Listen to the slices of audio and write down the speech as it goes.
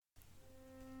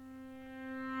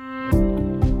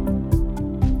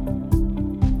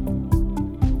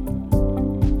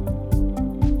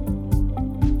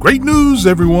Great news,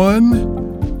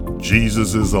 everyone!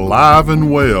 Jesus is alive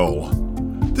and well.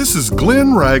 This is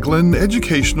Glenn Ragland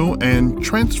Educational and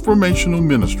Transformational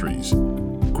Ministries.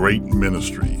 Great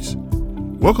Ministries.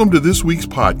 Welcome to this week's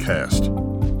podcast.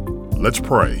 Let's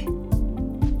pray.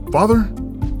 Father,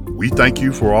 we thank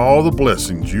you for all the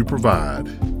blessings you provide.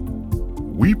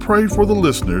 We pray for the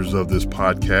listeners of this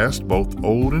podcast, both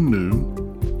old and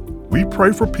new. We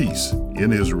pray for peace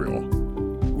in Israel.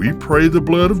 We pray the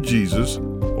blood of Jesus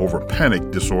over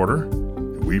panic disorder.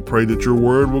 We pray that your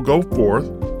word will go forth.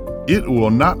 It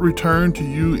will not return to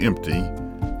you empty.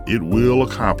 It will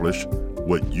accomplish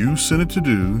what you sent it to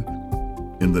do.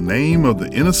 In the name of the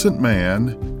innocent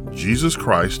man, Jesus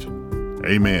Christ,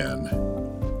 amen.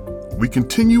 We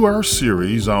continue our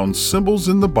series on symbols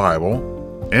in the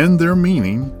Bible and their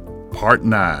meaning, part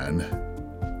 9.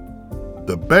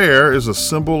 The bear is a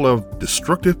symbol of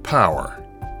destructive power.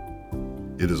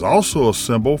 It is also a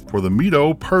symbol for the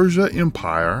Medo-Persia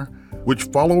Empire, which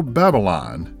followed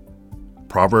Babylon.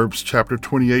 Proverbs chapter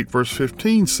 28 verse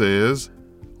 15 says,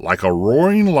 "Like a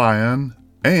roaring lion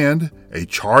and a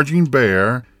charging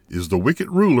bear is the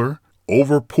wicked ruler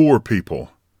over poor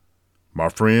people." My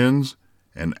friends,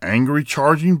 an angry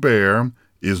charging bear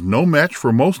is no match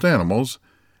for most animals,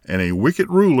 and a wicked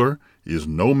ruler is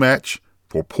no match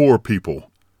for poor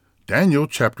people. Daniel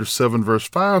chapter 7 verse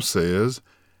 5 says,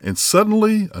 "And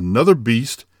suddenly another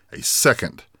beast, a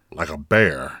second, like a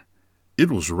bear.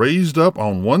 It was raised up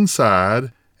on one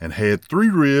side and had 3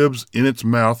 ribs in its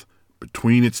mouth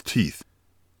between its teeth.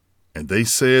 And they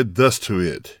said thus to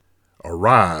it,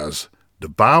 Arise,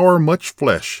 devour much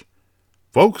flesh."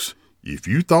 Folks, if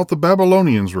you thought the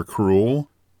Babylonians were cruel,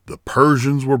 the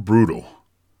Persians were brutal.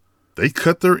 They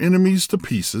cut their enemies to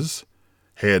pieces,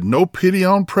 had no pity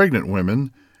on pregnant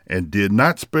women, and did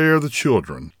not spare the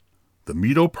children. The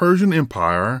Medo-Persian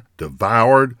Empire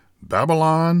devoured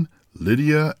Babylon,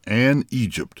 Lydia, and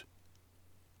Egypt.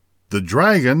 The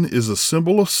dragon is a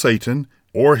symbol of Satan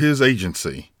or his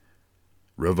agency.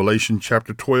 Revelation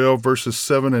chapter 12 verses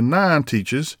 7 and 9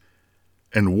 teaches,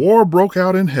 "And war broke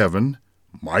out in heaven.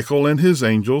 Michael and his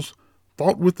angels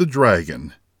fought with the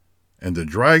dragon, and the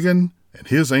dragon and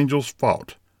his angels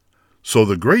fought. So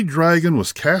the great dragon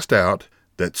was cast out,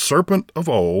 that serpent of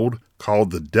old,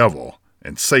 called the devil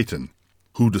and Satan,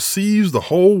 who deceives the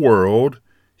whole world.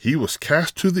 He was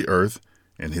cast to the earth,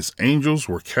 and his angels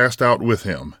were cast out with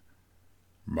him."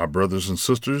 My brothers and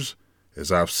sisters,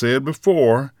 as I've said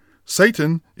before,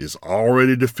 Satan is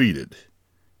already defeated.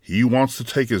 He wants to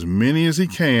take as many as he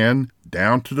can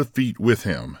down to defeat with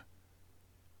him.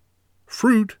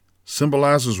 Fruit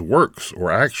symbolizes works or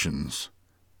actions.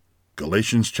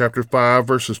 Galatians chapter 5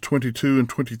 verses 22 and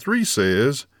 23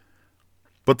 says,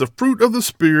 "But the fruit of the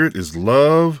Spirit is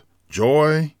love,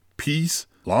 joy, peace,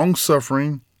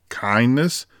 long-suffering,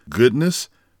 kindness, goodness,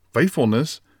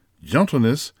 faithfulness,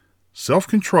 gentleness,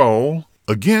 self-control.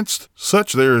 Against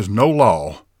such there is no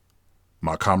law."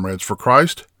 My comrades for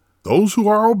Christ, those who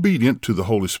are obedient to the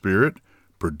Holy Spirit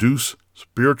produce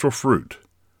spiritual fruit.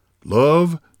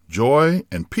 Love, joy,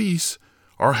 and peace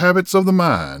are habits of the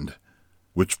mind,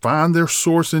 which find their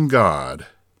source in God.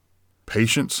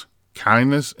 Patience,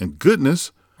 kindness, and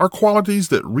goodness are qualities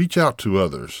that reach out to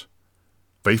others.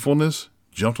 Faithfulness,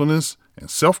 gentleness, and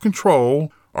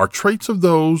self-control are traits of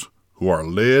those who are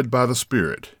led by the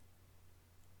Spirit.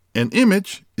 An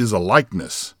image is a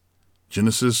likeness.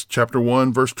 Genesis chapter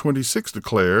 1 verse 26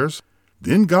 declares,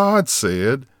 "Then God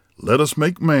said, Let us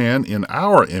make man in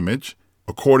our image,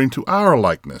 according to our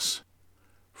likeness."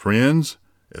 Friends,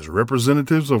 as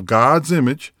representatives of God's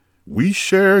image, we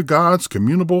share God's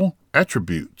communicable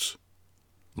attributes: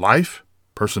 life,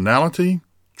 personality,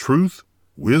 truth,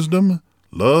 wisdom,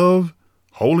 love,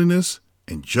 holiness,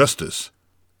 and justice.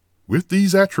 With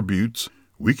these attributes,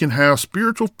 we can have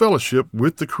spiritual fellowship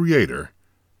with the Creator.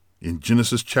 In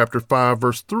Genesis chapter 5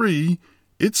 verse 3,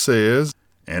 it says,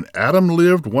 "And Adam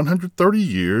lived 130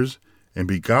 years, and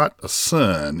begot a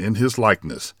son in his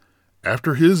likeness,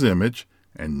 after his image,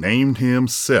 and named him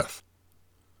Seth."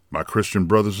 My Christian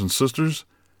brothers and sisters,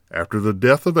 after the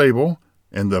death of Abel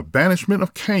and the banishment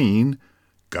of Cain,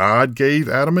 God gave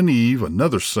Adam and Eve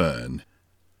another son.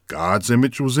 God's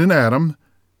image was in Adam,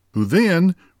 who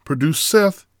then produced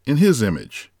Seth in his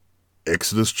image.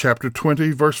 Exodus chapter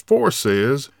 20 verse 4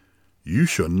 says, "You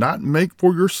shall not make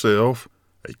for yourself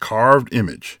a carved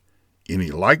image,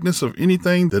 any likeness of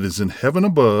anything that is in heaven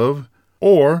above,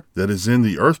 or that is in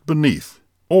the earth beneath,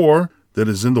 or that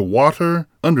is in the water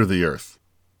under the earth."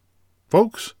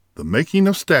 Folks, the making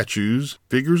of statues,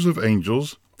 figures of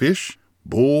angels, fish,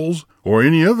 bulls, or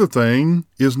any other thing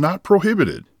is not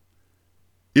prohibited.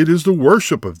 It is the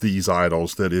worship of these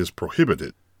idols that is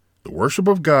prohibited. The worship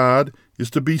of God is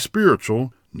to be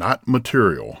spiritual, not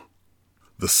material.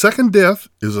 The second death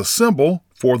is a symbol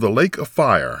for the lake of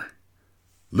fire.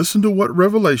 Listen to what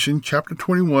Revelation chapter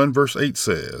 21 verse 8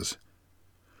 says.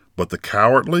 But the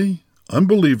cowardly,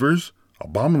 unbelievers,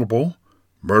 abominable,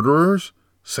 murderers,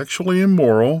 sexually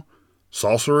immoral,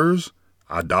 sorcerers,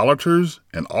 idolaters,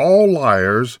 and all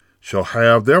liars shall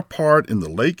have their part in the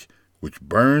lake which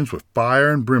burns with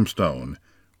fire and brimstone,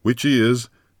 which is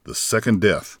the second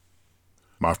death.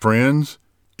 My friends,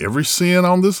 every sin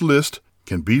on this list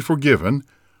can be forgiven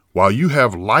while you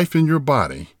have life in your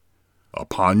body.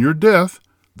 Upon your death,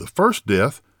 the first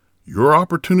death, your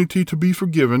opportunity to be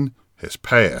forgiven has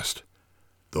passed.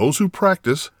 Those who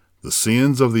practice the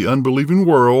sins of the unbelieving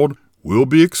world will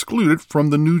be excluded from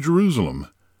the New Jerusalem.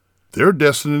 Their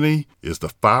destiny is the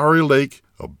fiery lake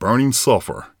of burning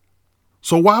sulfur.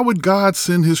 So why would God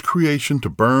send his creation to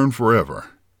burn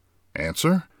forever?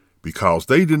 Answer: because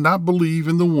they did not believe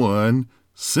in the one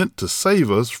sent to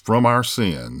save us from our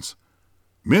sins.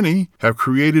 Many have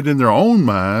created in their own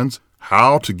minds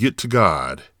how to get to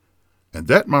God. And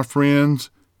that, my friends,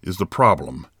 is the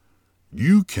problem.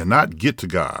 You cannot get to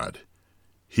God.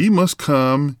 He must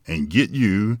come and get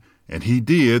you, and he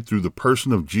did through the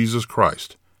person of Jesus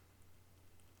Christ.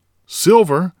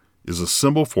 Silver is a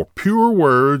symbol for pure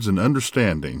words and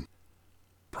understanding.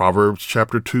 Proverbs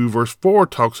chapter 2 verse 4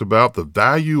 talks about the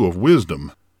value of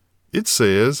wisdom. It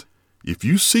says, "If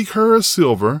you seek her as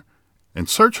silver, and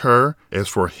search her as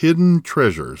for hidden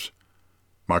treasures."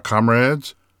 My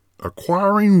comrades,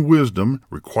 acquiring wisdom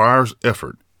requires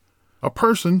effort. A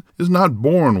person is not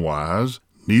born wise,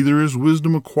 neither is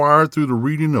wisdom acquired through the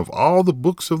reading of all the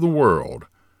books of the world.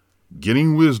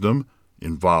 Getting wisdom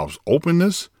involves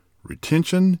openness,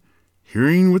 retention,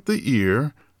 hearing with the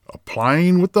ear,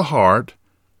 applying with the heart,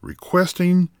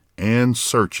 requesting, and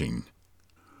searching.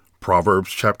 Proverbs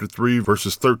chapter 3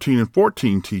 verses 13 and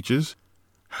 14 teaches,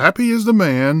 "Happy is the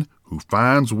man who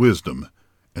finds wisdom,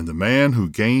 and the man who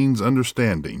gains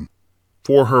understanding.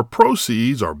 For her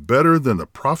proceeds are better than the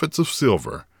profits of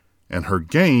silver, and her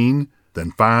gain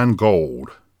than fine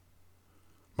gold."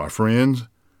 My friends,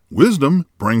 wisdom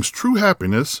brings true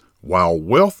happiness, while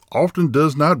wealth often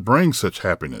does not bring such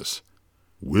happiness.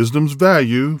 Wisdom's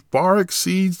value far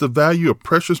exceeds the value of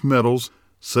precious metals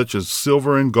such as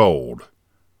silver and gold.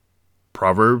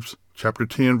 Proverbs chapter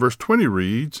 10 verse 20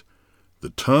 reads,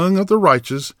 "The tongue of the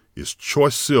righteous is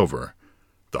choice silver.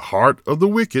 The heart of the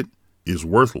wicked is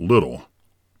worth little."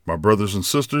 My brothers and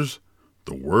sisters,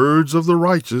 the words of the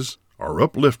righteous are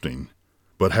uplifting.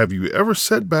 But have you ever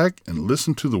sat back and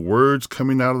listened to the words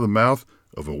coming out of the mouth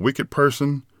of a wicked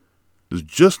person? It's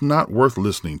just not worth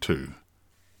listening to.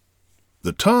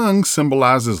 The tongue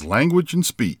symbolizes language and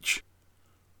speech.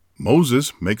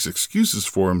 Moses makes excuses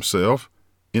for himself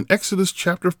in Exodus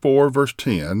chapter 4 verse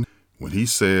 10 when he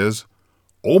says,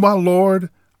 "O my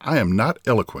Lord, I am not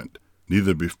eloquent,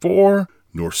 neither before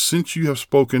nor since you have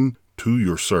spoken to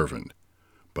your servant,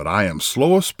 but I am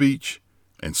slow of speech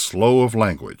and slow of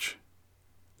language."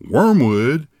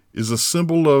 Wormwood is a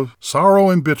symbol of sorrow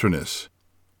and bitterness.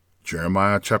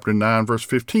 Jeremiah chapter 9 verse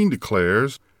 15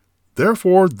 declares,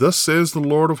 "Therefore thus says the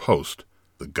Lord of hosts,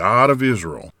 the God of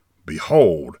Israel,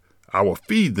 Behold, I will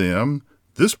feed them,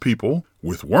 this people,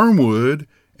 with wormwood,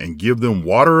 and give them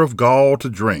water of gall to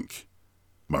drink."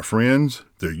 My friends,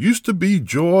 there used to be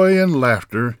joy and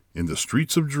laughter in the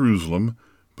streets of Jerusalem,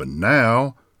 but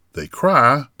now they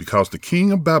cry because the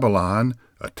king of Babylon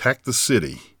attacked the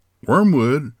city.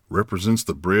 Wormwood represents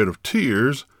the bread of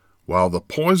tears, while the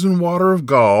poison water of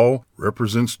gall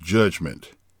represents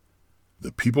judgment.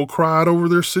 The people cried over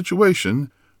their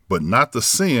situation, but not the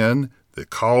sin that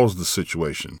caused the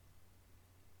situation.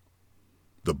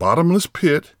 The bottomless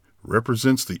pit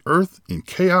represents the earth in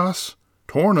chaos,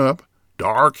 torn up,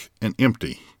 dark, and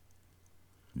empty.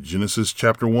 Genesis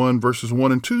chapter 1 verses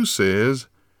 1 and 2 says,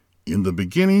 "In the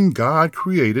beginning God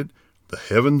created the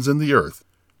heavens and the earth.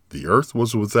 The earth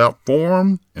was without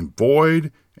form and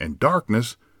void, and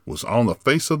darkness was on the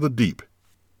face of the deep."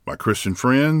 My Christian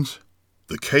friends,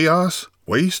 the chaos,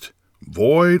 waste,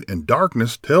 void, and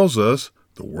darkness tells us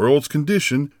the world's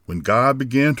condition when God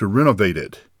began to renovate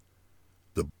it.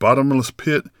 The bottomless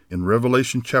pit in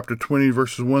Revelation chapter 20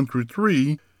 verses 1 through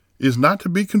 3 is not to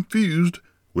be confused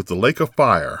with the lake of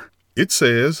fire. It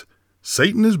says,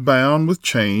 "Satan is bound with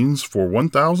chains for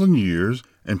 1,000 years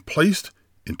and placed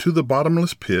into the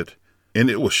bottomless pit, and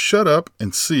it was shut up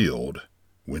and sealed.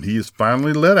 When he is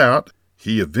finally let out,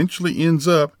 he eventually ends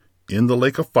up in the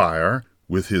lake of fire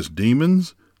with his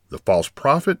demons, the false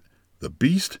prophet, the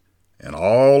beast, and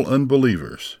all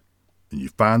unbelievers." And you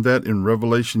find that in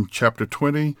Revelation chapter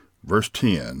 20, verse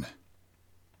 10.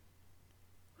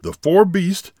 The four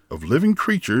beasts of living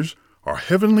creatures are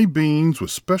heavenly beings with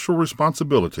special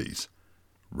responsibilities.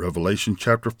 Revelation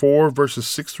chapter 4, verses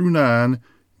 6 through 9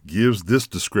 gives this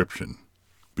description.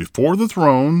 Before the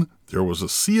throne there was a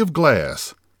sea of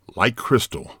glass, like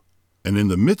crystal, and in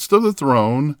the midst of the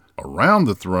throne, around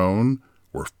the throne,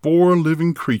 were four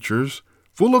living creatures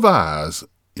full of eyes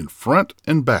in front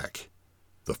and back.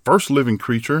 The first living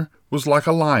creature was like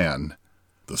a lion.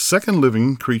 The second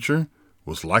living creature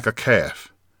was like a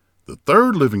calf. The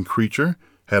third living creature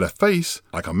had a face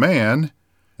like a man,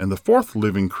 and the fourth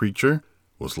living creature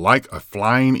was like a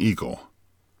flying eagle.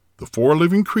 The four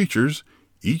living creatures,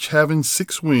 each having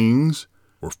 6 wings,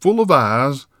 were full of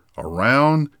eyes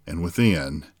around and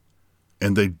within.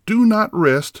 And they do not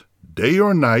rest day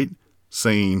or night,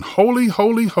 saying, Holy,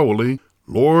 holy, holy,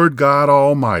 Lord God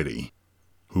Almighty,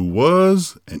 who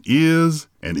was and is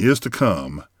to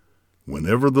come.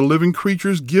 Whenever the living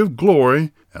creatures give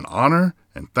glory and honor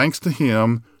and thanks to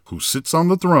Him who sits on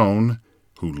the throne,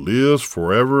 who lives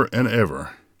forever and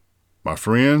ever. My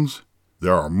friends,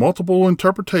 there are multiple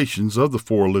interpretations of the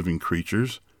four living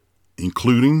creatures,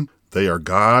 including they are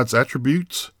God's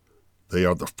attributes, they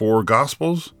are the four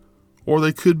Gospels, or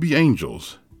they could be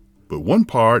angels. But one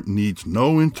part needs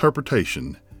no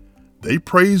interpretation. They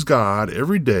praise God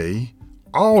every day,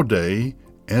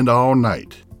 and all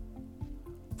night.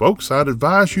 Folks, I'd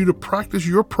advise you to practice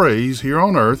your praise here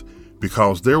on earth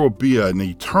because there will be an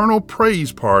eternal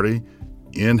praise party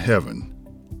in heaven.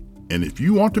 And if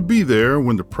you want to be there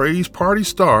when the praise party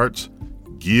starts,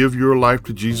 give your life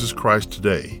to Jesus Christ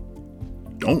today.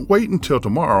 Don't wait until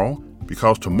tomorrow,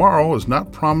 because tomorrow is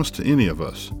not promised to any of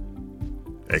us.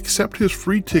 Accept His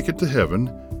free ticket to heaven.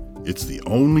 It's the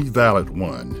only valid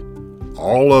one.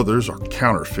 All others are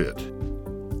counterfeit.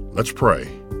 Let's pray.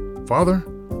 Father,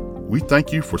 we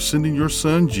thank You for sending Your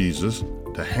Son Jesus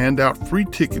to hand out free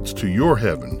tickets to Your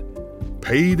heaven,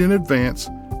 paid in advance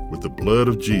with the blood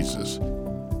of Jesus.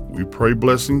 We pray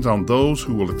blessings on those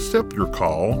who will accept Your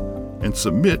call and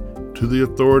submit to the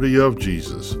authority of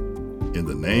Jesus. In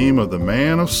the name of the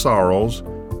man of sorrows,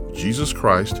 Jesus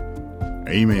Christ,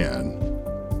 amen.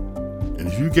 And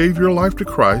if you gave your life to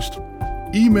Christ,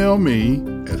 email me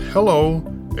at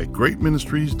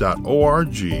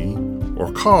hello@greatministries.org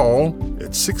or call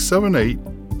at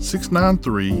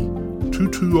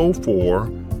 678-693-2204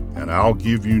 and I'll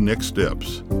give you next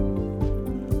steps.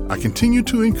 I continue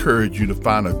to encourage you to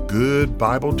find a good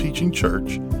Bible teaching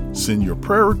church. Send your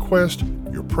prayer requests,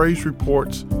 your praise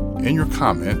reports, and your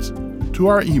comments to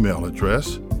our email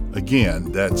address.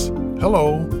 Again, that's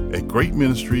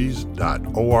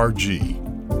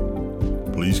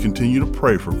hello@greatministries.org. Please continue to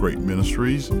pray for Great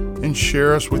Ministries and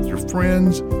share us with your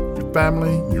friends, your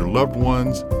family, your loved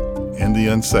ones, and the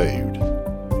unsaved.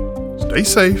 Stay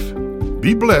safe,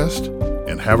 be blessed,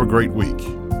 and have a great week.